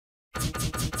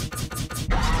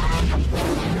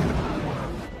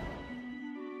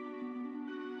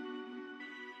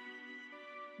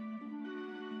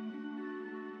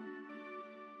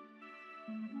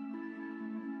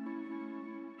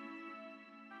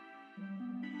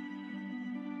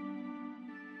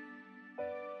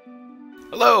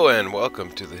Hello and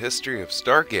welcome to the history of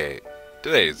Stargate.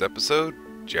 Today's episode,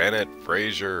 Janet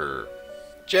Fraiser.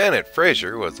 Janet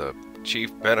Fraiser was a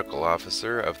chief medical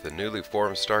officer of the newly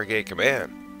formed Stargate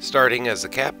Command. Starting as a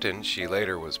captain, she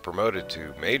later was promoted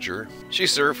to major. She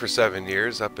served for 7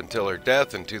 years up until her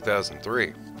death in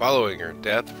 2003. Following her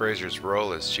death, Fraiser's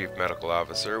role as chief medical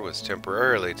officer was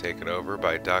temporarily taken over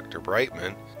by Dr.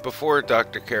 Brightman before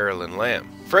Dr. Carolyn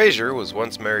Lamb. Fraiser was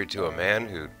once married to a man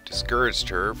who discouraged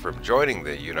her from joining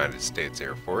the United States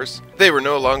Air Force. They were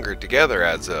no longer together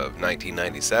as of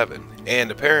 1997,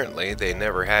 and apparently they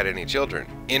never had any children.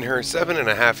 In her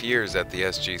 7.5 years at the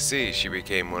SGC, she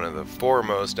became one of the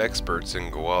foremost experts in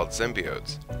Goa'uld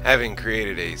symbiotes, having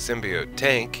created a symbiote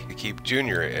tank to keep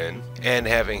Junior in, and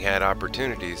having had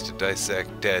opportunities to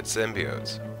dissect dead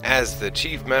symbiotes. As the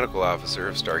chief medical officer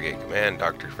of Stargate Command,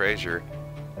 Dr. Fraiser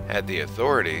had the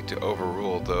authority to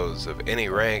overrule those of any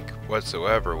rank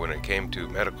whatsoever when it came to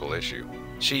medical issue.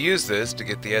 She used this to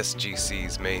get the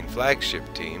SGC's main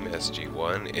flagship team,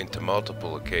 SG1, into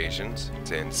multiple occasions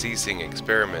and ceasing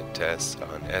experiment tests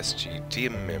on SG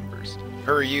team members.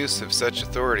 Her use of such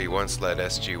authority once led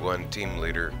SG1 team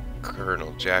leader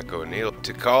Colonel Jack O'Neill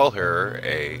to call her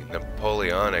a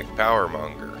Napoleonic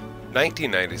powermonger.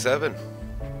 1997.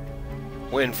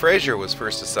 When Fraiser was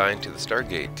first assigned to the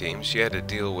Stargate team, she had to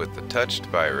deal with the touched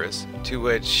virus, to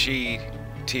which she,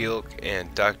 Teal'c,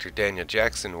 and Dr. Daniel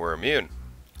Jackson were immune.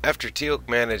 After Teal'c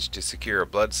managed to secure a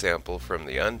blood sample from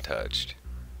the untouched,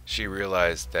 she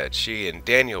realized that she and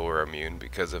Daniel were immune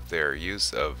because of their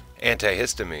use of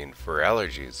antihistamine for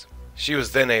allergies. She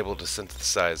was then able to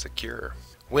synthesize a cure.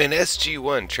 When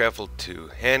SG1 traveled to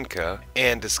Hanka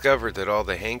and discovered that all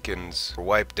the Hankins were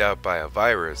wiped out by a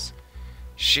virus,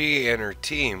 she and her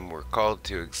team were called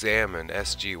to examine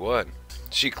SG1.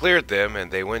 She cleared them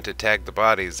and they went to tag the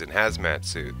bodies in hazmat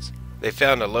suits. They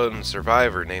found a lone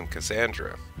survivor named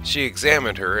Cassandra. She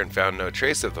examined her and found no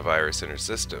trace of the virus in her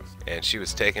system, and she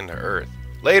was taken to Earth.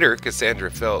 Later,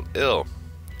 Cassandra felt ill,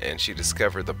 and she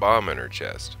discovered the bomb in her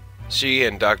chest. She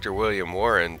and Dr. William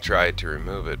Warren tried to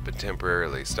remove it, but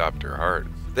temporarily stopped her heart.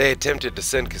 They attempted to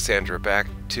send Cassandra back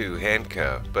to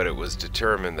Hanka, but it was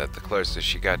determined that the closer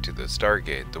she got to the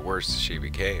Stargate, the worse she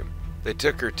became. They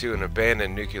took her to an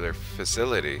abandoned nuclear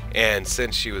facility, and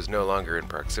since she was no longer in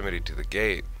proximity to the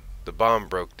gate, the bomb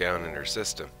broke down in her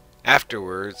system.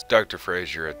 Afterwards, Dr.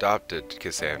 Fraiser adopted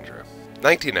Cassandra.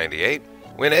 1998.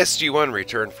 When SG-1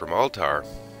 returned from Altar,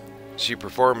 she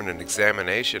performed an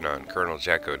examination on Colonel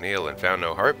Jack O'Neill and found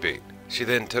no heartbeat. She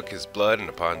then took his blood, and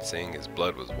upon seeing his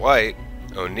blood was white,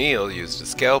 O'Neill used a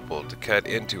scalpel to cut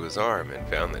into his arm and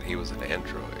found that he was an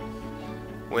android.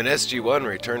 When SG-1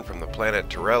 returned from the planet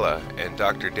Torella and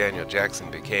Dr. Daniel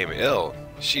Jackson became ill,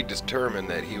 she determined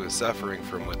that he was suffering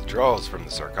from withdrawals from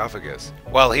the sarcophagus.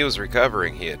 While he was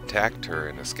recovering, he attacked her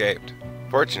and escaped.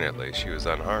 Fortunately, she was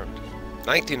unharmed.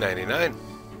 1999.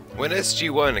 When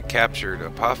SG-1 had captured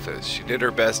Apophis, she did her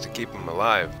best to keep him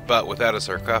alive, but without a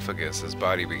sarcophagus, his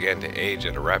body began to age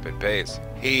at a rapid pace.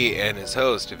 He and his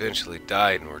host eventually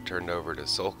died and were turned over to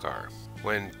Solkar.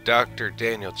 When Dr.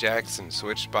 Daniel Jackson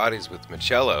switched bodies with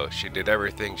Michello, she did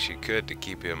everything she could to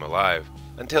keep him alive,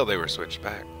 until they were switched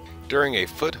back. During a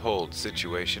foothold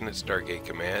situation at Stargate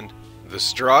Command, the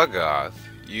Stroggoth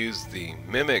used the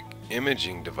Mimic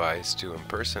imaging device to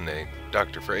impersonate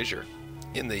Dr. Fraiser.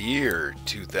 In the year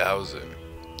 2000,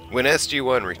 when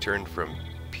SG-1 returned from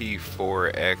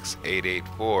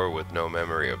P4X884 with no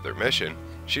memory of their mission,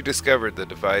 she discovered the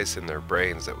device in their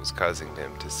brains that was causing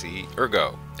them to see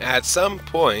ergo. At some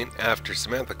point after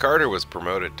Samantha Carter was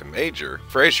promoted to Major,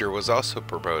 Fraiser was also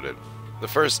promoted. The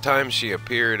first time she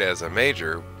appeared as a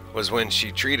Major was when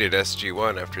she treated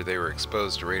SG-1 after they were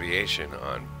exposed to radiation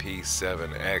on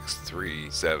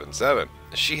P7X377.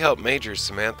 She helped Major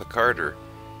Samantha Carter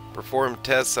perform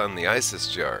tests on the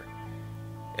ISIS jar,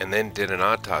 and then did an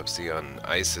autopsy on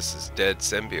ISIS's dead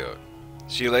symbiote.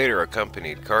 She later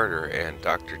accompanied Carter and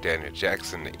Dr. Daniel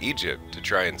Jackson to Egypt to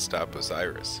try and stop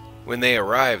Osiris. When they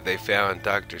arrived, they found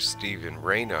Dr. Stephen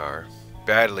Raynar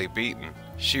badly beaten.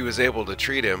 She was able to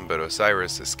treat him, but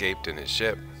Osiris escaped in his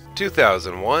ship.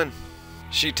 2001.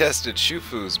 She tested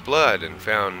Shufu's blood and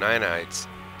found nanites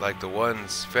like the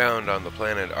ones found on the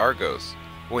planet Argos.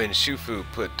 When Shufu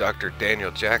put Dr.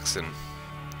 Daniel Jackson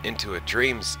into a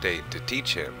dream state to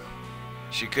teach him,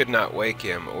 she could not wake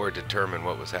him or determine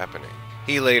what was happening.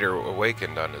 He later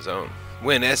awakened on his own.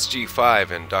 When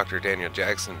SG5 and Dr. Daniel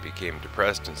Jackson became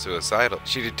depressed and suicidal,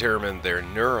 she determined their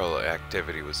neural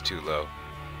activity was too low.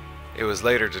 It was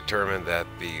later determined that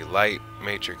the light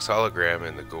matrix hologram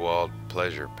in the Goa'uld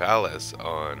Pleasure Palace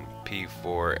on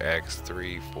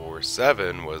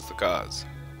P4X347 was the cause.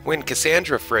 When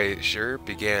Cassandra Fraiser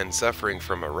began suffering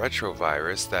from a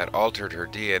retrovirus that altered her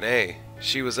DNA,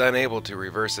 she was unable to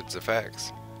reverse its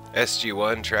effects.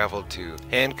 SG1 traveled to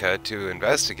Hanka to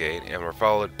investigate and were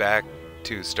followed back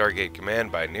to Stargate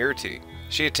Command by Nirti.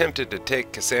 She attempted to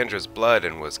take Cassandra's blood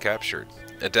and was captured.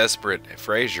 A desperate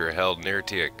Fraiser held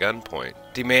Nirti at gunpoint,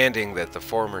 demanding that the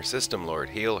former System Lord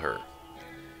heal her.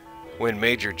 When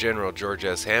Major General George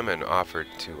S. Hammond offered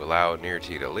to allow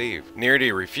Nirti to leave,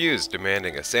 Nirti refused,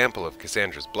 demanding a sample of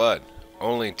Cassandra's blood,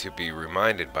 only to be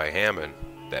reminded by Hammond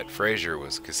that Fraiser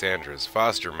was Cassandra's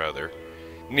foster mother.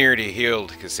 Nirti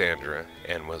healed Cassandra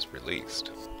and was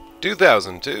released.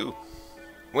 2002.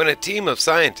 When a team of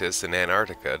scientists in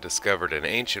Antarctica discovered an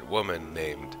ancient woman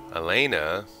named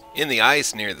Elena in the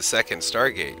ice near the second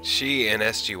Stargate, she and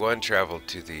SG-1 traveled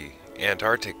to the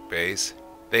Antarctic base.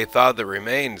 They thawed the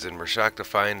remains and were shocked to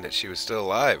find that she was still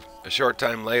alive. A short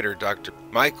time later, Dr.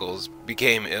 Michaels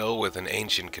became ill with an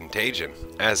ancient contagion,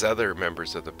 as other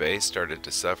members of the base started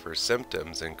to suffer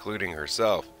symptoms, including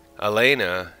herself.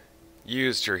 Elena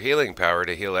used her healing power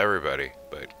to heal everybody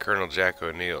but Colonel Jack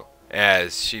O'Neill,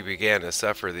 as she began to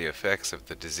suffer the effects of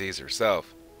the disease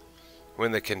herself.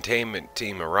 When the containment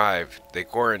team arrived, they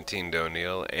quarantined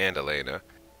O'Neill and Elena,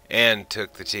 and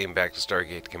took the team back to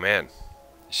Stargate Command.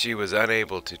 She was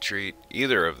unable to treat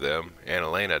either of them, and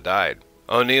Elena died.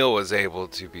 O'Neill was able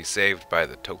to be saved by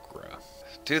the Tok'ra.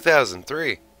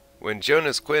 2003. When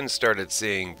Jonas Quinn started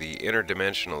seeing the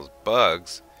interdimensional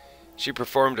bugs, she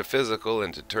performed a physical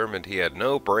and determined he had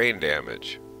no brain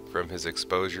damage from his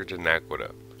exposure to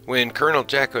Naquadah. When Colonel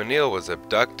Jack O'Neill was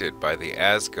abducted by the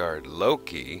Asgard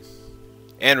Loki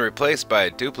and replaced by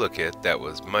a duplicate that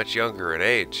was much younger in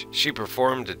age, she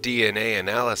performed a DNA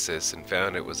analysis and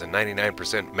found it was a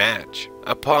 99% match.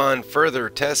 Upon further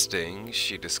testing,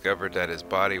 she discovered that his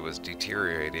body was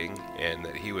deteriorating and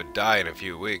that he would die in a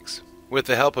few weeks. With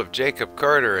the help of Jacob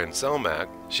Carter and Selmac,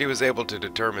 she was able to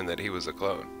determine that he was a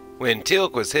clone. When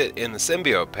Teal'c was hit in the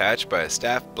symbiote patch by a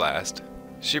staff blast,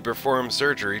 she performed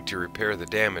surgery to repair the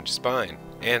damaged spine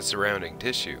and surrounding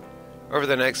tissue. Over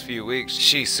the next few weeks,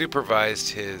 she supervised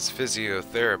his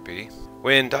physiotherapy.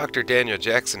 When Dr. Daniel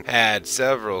Jackson had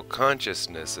several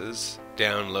consciousnesses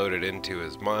downloaded into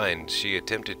his mind, she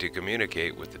attempted to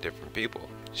communicate with the different people.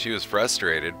 She was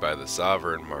frustrated by the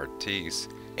Sovereign Martise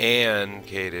and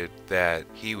indicated that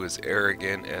he was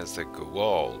arrogant as the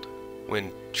Goa'uld.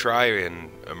 When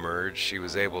Tryon emerged, she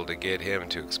was able to get him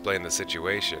to explain the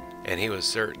situation, and he was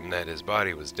certain that his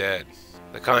body was dead.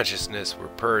 The consciousness were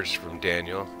purged from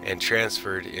Daniel and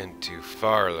transferred into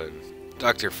Farland.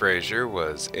 Dr. Fraiser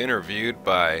was interviewed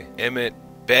by Emmett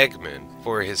Bergman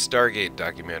for his Stargate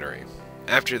documentary.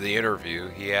 After the interview,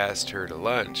 he asked her to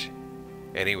lunch,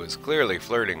 and he was clearly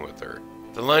flirting with her.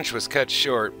 The lunch was cut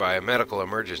short by a medical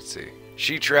emergency.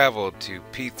 She traveled to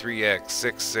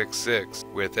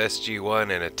P3X666 with SG-1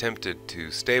 and attempted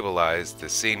to stabilize the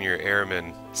senior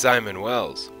airman Simon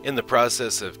Wells. In the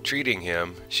process of treating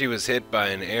him, she was hit by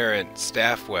an errant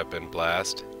staff weapon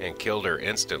blast and killed her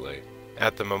instantly.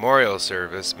 At the memorial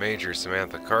service, Major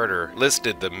Samantha Carter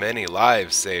listed the many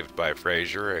lives saved by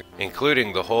Fraiser,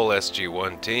 including the whole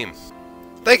SG-1 team.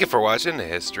 Thank you for watching the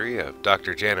history of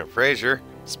Dr. Janet Fraiser.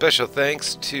 Special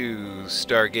thanks to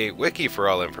Stargate Wiki for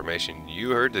all information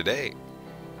you heard today.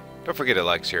 Don't forget to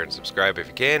like, share, and subscribe if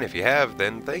you can. If you have,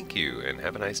 then thank you, and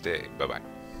have a nice day. Bye-bye.